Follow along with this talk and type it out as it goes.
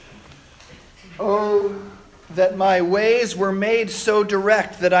Oh, that my ways were made so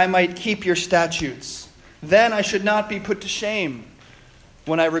direct that I might keep your statutes. Then I should not be put to shame.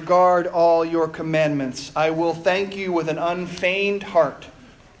 When I regard all your commandments, I will thank you with an unfeigned heart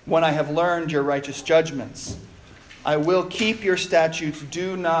when I have learned your righteous judgments. I will keep your statutes.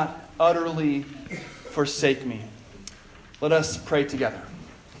 Do not utterly forsake me. Let us pray together.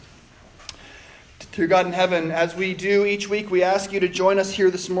 Dear God in heaven, as we do each week, we ask you to join us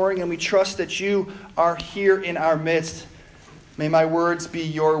here this morning, and we trust that you are here in our midst. May my words be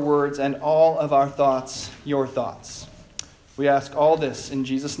your words, and all of our thoughts your thoughts. We ask all this in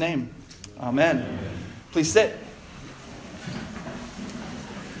Jesus' name. Amen. Please sit.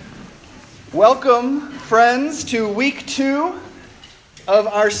 Welcome, friends, to week 2 of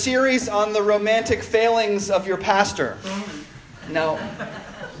our series on the romantic failings of your pastor. Now,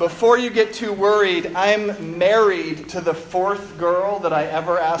 before you get too worried, I'm married to the 4th girl that I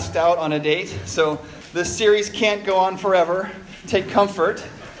ever asked out on a date, so this series can't go on forever. Take comfort.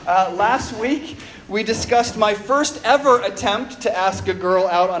 Last week, we discussed my first ever attempt to ask a girl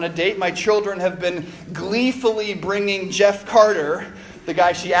out on a date. My children have been gleefully bringing Jeff Carter, the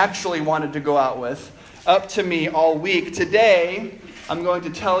guy she actually wanted to go out with, up to me all week. Today, I'm going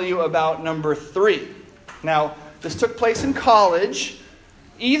to tell you about number 3. Now, this took place in college,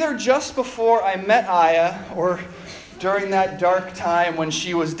 either just before I met Aya or during that dark time when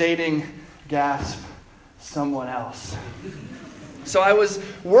she was dating, gasp, someone else. So I was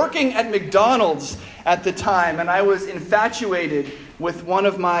working at McDonald's at the time, and I was infatuated with one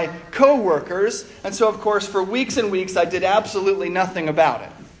of my co-workers. And so, of course, for weeks and weeks, I did absolutely nothing about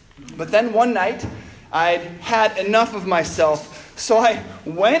it. But then one night, I'd had enough of myself, so I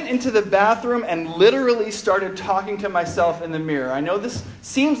went into the bathroom and literally started talking to myself in the mirror. I know this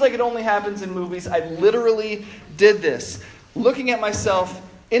seems like it only happens in movies. I literally did this. Looking at myself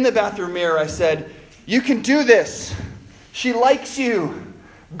in the bathroom mirror, I said, "You can do this. She likes you.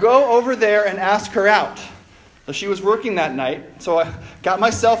 Go over there and ask her out." So she was working that night, so I got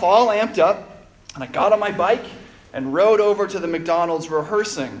myself all amped up, and I got on my bike and rode over to the McDonald's,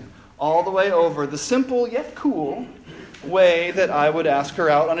 rehearsing all the way over the simple yet cool way that I would ask her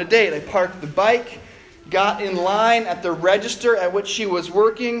out on a date. I parked the bike, got in line at the register at which she was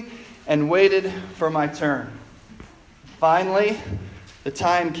working, and waited for my turn. Finally, the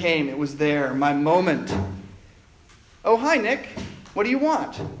time came. It was there, my moment. "Oh, hi, Nick. What do you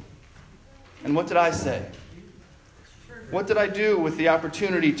want?" And what did I say? What did I do with the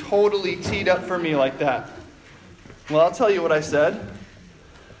opportunity totally teed up for me like that? Well, I'll tell you what I said.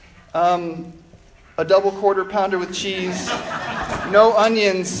 A double quarter pounder with cheese, no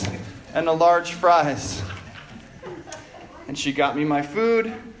onions, and a large fries. And she got me my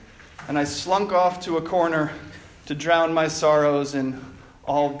food, and I slunk off to a corner to drown my sorrows in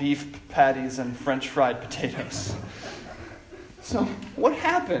all beef patties and French fried potatoes. So, what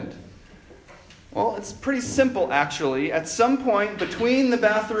happened? Well, it's pretty simple, actually. At some point between the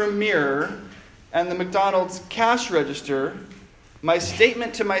bathroom mirror and the McDonald's cash register, my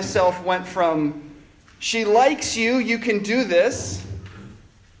statement to myself went from, "She likes you, you can do this,"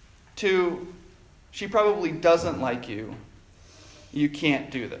 to, "She probably doesn't like you, you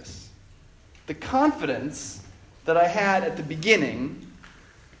can't do this." The confidence that I had at the beginning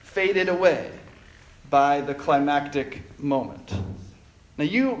faded away by the climactic moment. Now,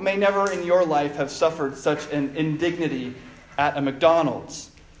 you may never in your life have suffered such an indignity at a McDonald's,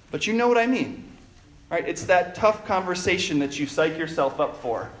 but you know what I mean, right? It's that tough conversation that you psych yourself up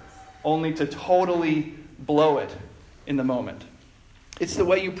for, only to totally blow it in the moment. It's the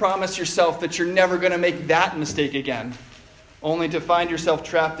way you promise yourself that you're never going to make that mistake again, only to find yourself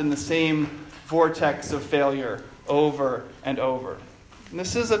trapped in the same vortex of failure over and over. And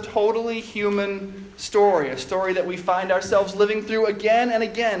this is a totally human story, a story that we find ourselves living through again and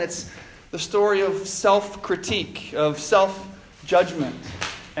again. It's the story of self-critique, of self-judgment,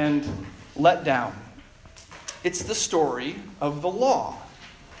 and letdown. It's the story of the law.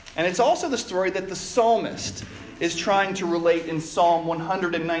 And it's also the story that the psalmist is trying to relate in Psalm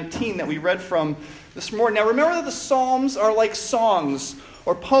 119 that we read from this morning. Now remember that the Psalms are like songs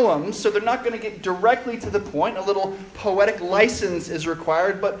or poems, so they're not going to get directly to the point. A little poetic license is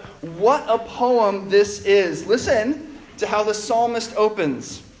required, but what a poem this is. Listen to how the psalmist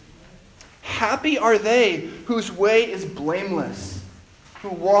opens. "Happy are they whose way is blameless, who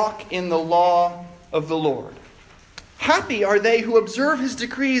walk in the law of the Lord. Happy are they who observe his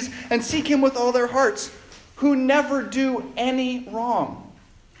decrees and seek him with all their hearts, who never do any wrong,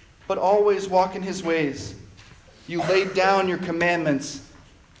 but always walk in his ways. You laid down your commandments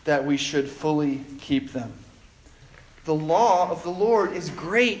that we should fully keep them." The law of the Lord is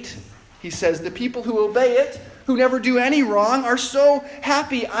great he says, the people who obey it, who never do any wrong, are so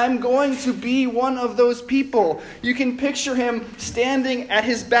happy. I'm going to be one of those people. You can picture him standing at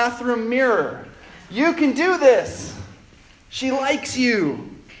his bathroom mirror. You can do this. She likes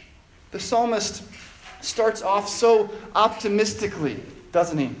you. The psalmist starts off so optimistically,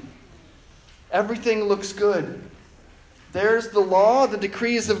 doesn't he? Everything looks good. There's the law, the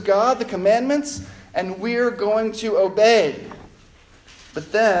decrees of God, the commandments, and we're going to obey.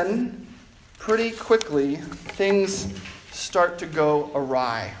 But then, pretty quickly, things start to go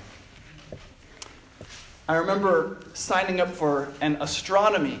awry. I remember signing up for an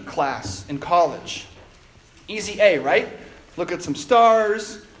astronomy class in college. Easy A, right? Look at some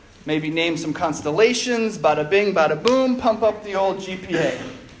stars, maybe name some constellations, bada bing, bada boom, pump up the old GPA.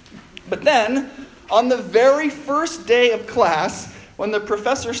 But then, on the very first day of class, when the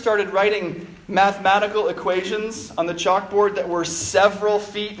professor started writing mathematical equations on the chalkboard that were several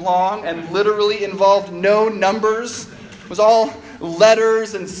feet long and literally involved no numbers, it was all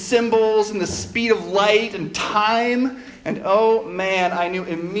letters and symbols and the speed of light and time, and oh man, I knew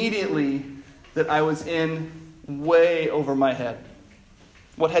immediately that I was in way over my head.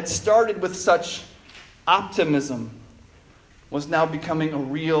 What had started with such optimism was now becoming a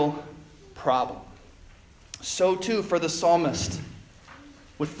real problem. So too for the psalmist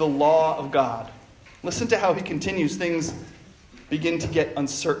with the law of God. Listen to how he continues. Things begin to get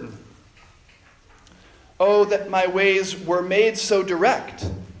uncertain. Oh, that my ways were made so direct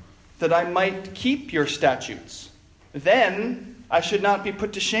that I might keep your statutes. Then I should not be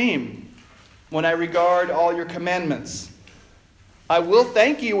put to shame when I regard all your commandments. I will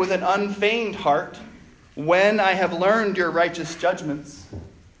thank you with an unfeigned heart when I have learned your righteous judgments.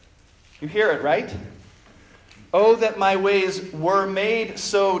 You hear it, right? Oh, that my ways were made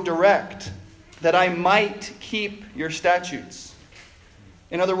so direct that I might keep your statutes.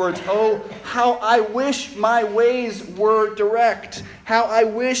 In other words, oh, how I wish my ways were direct. How I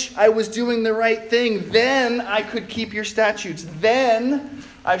wish I was doing the right thing. Then I could keep your statutes. Then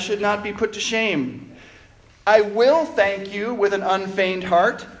I should not be put to shame. I will thank you with an unfeigned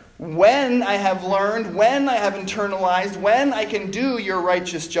heart when I have learned, when I have internalized, when I can do your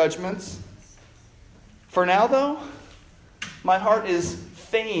righteous judgments. For now, though, my heart is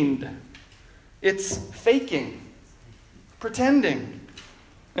feigned. It's faking, pretending.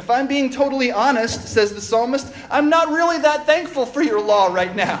 If I'm being totally honest, says the psalmist, I'm not really that thankful for your law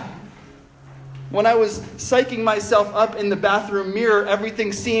right now. When I was psyching myself up in the bathroom mirror,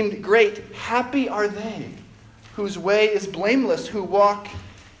 everything seemed great. Happy are they whose way is blameless, who walk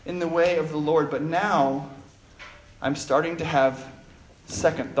in the way of the Lord. But now I'm starting to have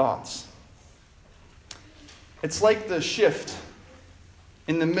second thoughts. It's like the shift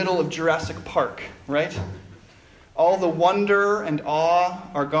in the middle of Jurassic Park, right? All the wonder and awe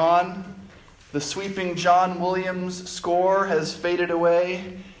are gone. The sweeping John Williams score has faded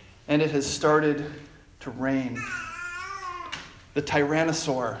away, and it has started to rain. The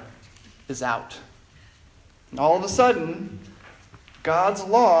Tyrannosaur is out. And all of a sudden, God's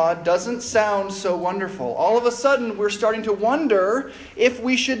law doesn't sound so wonderful. All of a sudden, we're starting to wonder if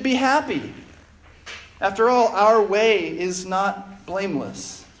we should be happy. After all, our way is not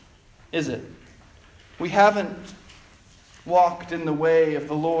blameless, is it? We haven't walked in the way of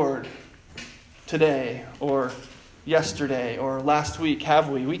the Lord today or yesterday or last week, have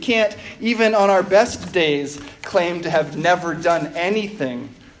we? We can't, even on our best days, claim to have never done anything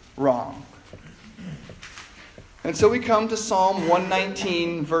wrong. And so we come to Psalm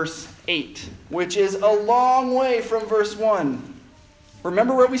 119, verse 8, which is a long way from verse 1.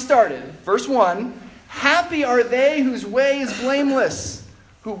 Remember where we started. Verse 1, happy are they whose way is blameless,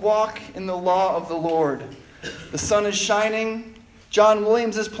 who walk in the law of the Lord. The sun is shining, John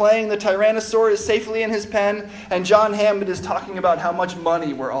Williams is playing, the Tyrannosaur is safely in his pen, and John Hammond is talking about how much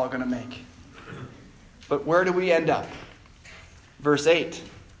money we're all going to make. But where do we end up? Verse 8,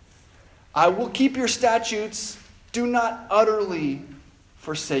 I will keep your statutes, do not utterly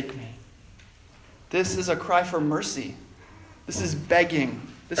forsake me. This is a cry for mercy. This is begging.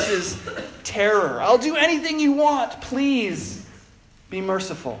 This is terror. I'll do anything you want. Please be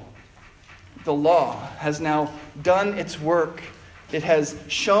merciful. The law has now done its work. It has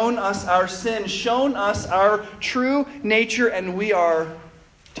shown us our sin, shown us our true nature, and we are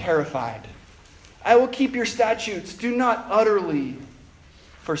terrified. I will keep your statutes. Do not utterly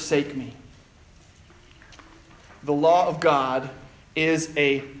forsake me. The law of God is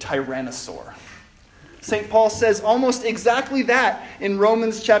a tyrannosaur. St. Paul says almost exactly that in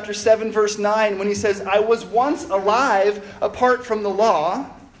Romans chapter 7, verse 9, when he says, I was once alive apart from the law,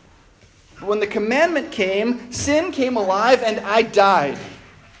 but when the commandment came, sin came alive and I died.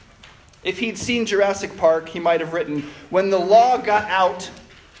 If he'd seen Jurassic Park, he might have written, "When the law got out,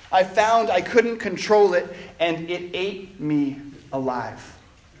 I found I couldn't control it, and it ate me alive."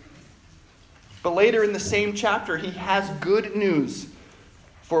 But later in the same chapter, he has good news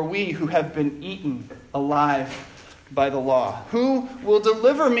for we who have been eaten alive by the law. "Who will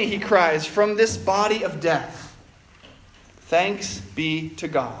deliver me," he cries, "from this body of death? Thanks be to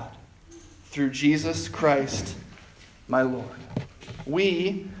God, through Jesus Christ, my Lord."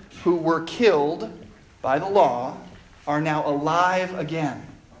 We who were killed by the law are now alive again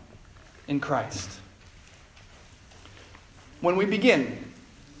in Christ. When we begin,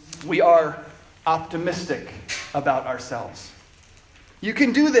 we are optimistic about ourselves. You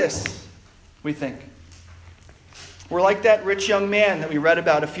can do this, we think. We're like that rich young man that we read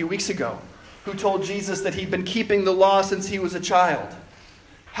about a few weeks ago, who told Jesus that he'd been keeping the law since he was a child.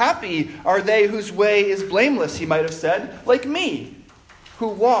 "Happy are they whose way is blameless," he might have said, "like me, who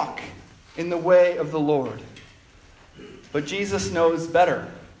walk in the way of the Lord." But Jesus knows better.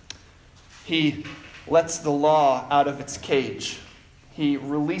 He lets the law out of its cage. He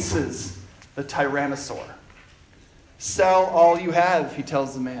releases the tyrannosaur. "Sell all you have," he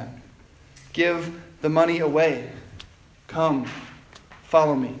tells the man. "Give the money away. Come,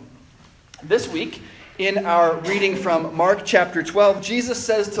 follow me." This week, in our reading from Mark chapter 12, Jesus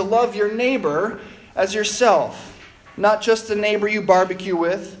says to love your neighbor as yourself. Not just the neighbor you barbecue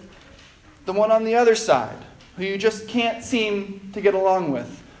with, the one on the other side, who you just can't seem to get along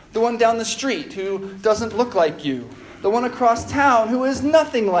with. The one down the street who doesn't look like you. The one across town who is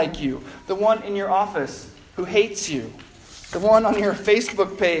nothing like you. The one in your office who hates you. The one on your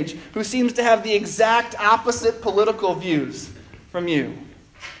Facebook page who seems to have the exact opposite political views from you.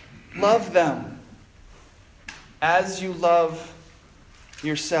 Love them as you love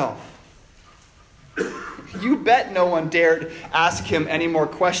yourself. You bet no one dared ask him any more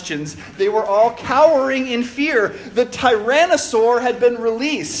questions. They were all cowering in fear. The tyrannosaur had been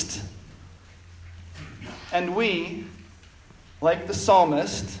released. And we, like the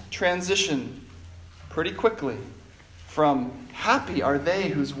psalmist, transition pretty quickly from "happy are they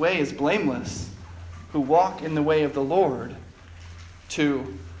whose way is blameless, who walk in the way of the Lord,"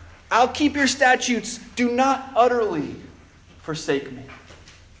 to "I'll keep your statutes, do not utterly forsake me."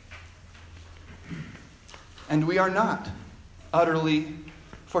 And we are not utterly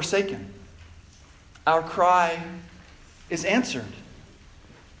forsaken. Our cry is answered.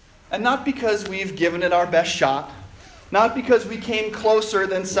 And not because we've given it our best shot, not because we came closer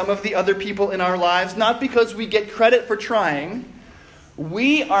than some of the other people in our lives, not because we get credit for trying.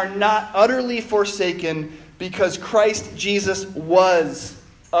 We are not utterly forsaken because Christ Jesus was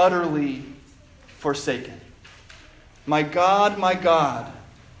utterly forsaken. my God,"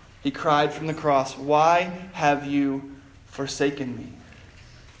 he cried from the cross, "why have you forsaken me?"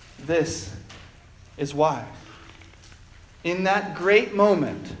 This is why. In that great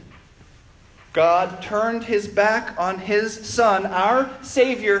moment, God turned his back on his Son, our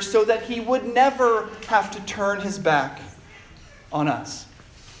Savior, so that he would never have to turn his back on us.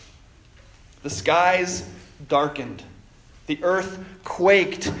 The skies darkened. The earth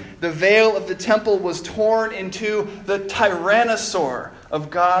quaked. The veil of the temple was torn in two. The tyrannosaur of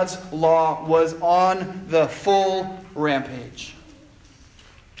God's law was on the full rampage.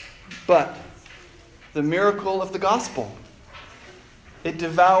 But the miracle of the gospel, it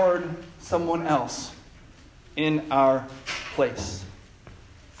devoured someone else in our place.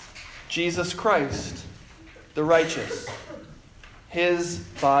 Jesus Christ, the righteous, his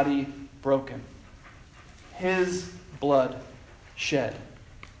body broken, his blood shed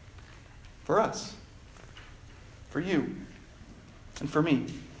for us, for you, and for me.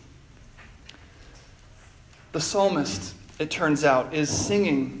 The psalmist, it turns out, is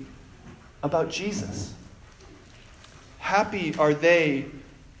singing about Jesus. Happy are they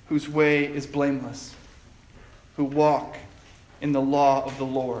whose way is blameless, who walk in the law of the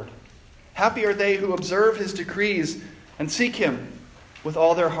Lord. Happy are they who observe his decrees and seek him with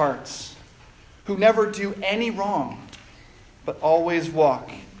all their hearts, who never do any wrong, but always walk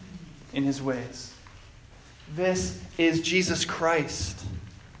in his ways. This is Jesus Christ,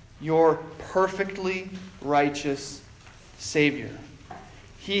 your perfectly righteous Savior.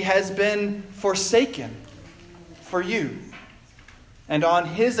 He has been forsaken for you. And on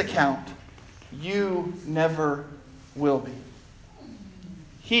his account, you never will be.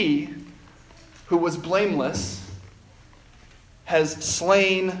 He, who was blameless, has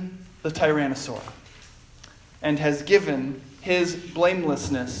slain the tyrannosaur and has given his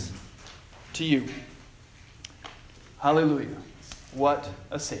blamelessness to you. Hallelujah. What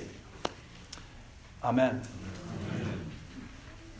a Savior. Amen.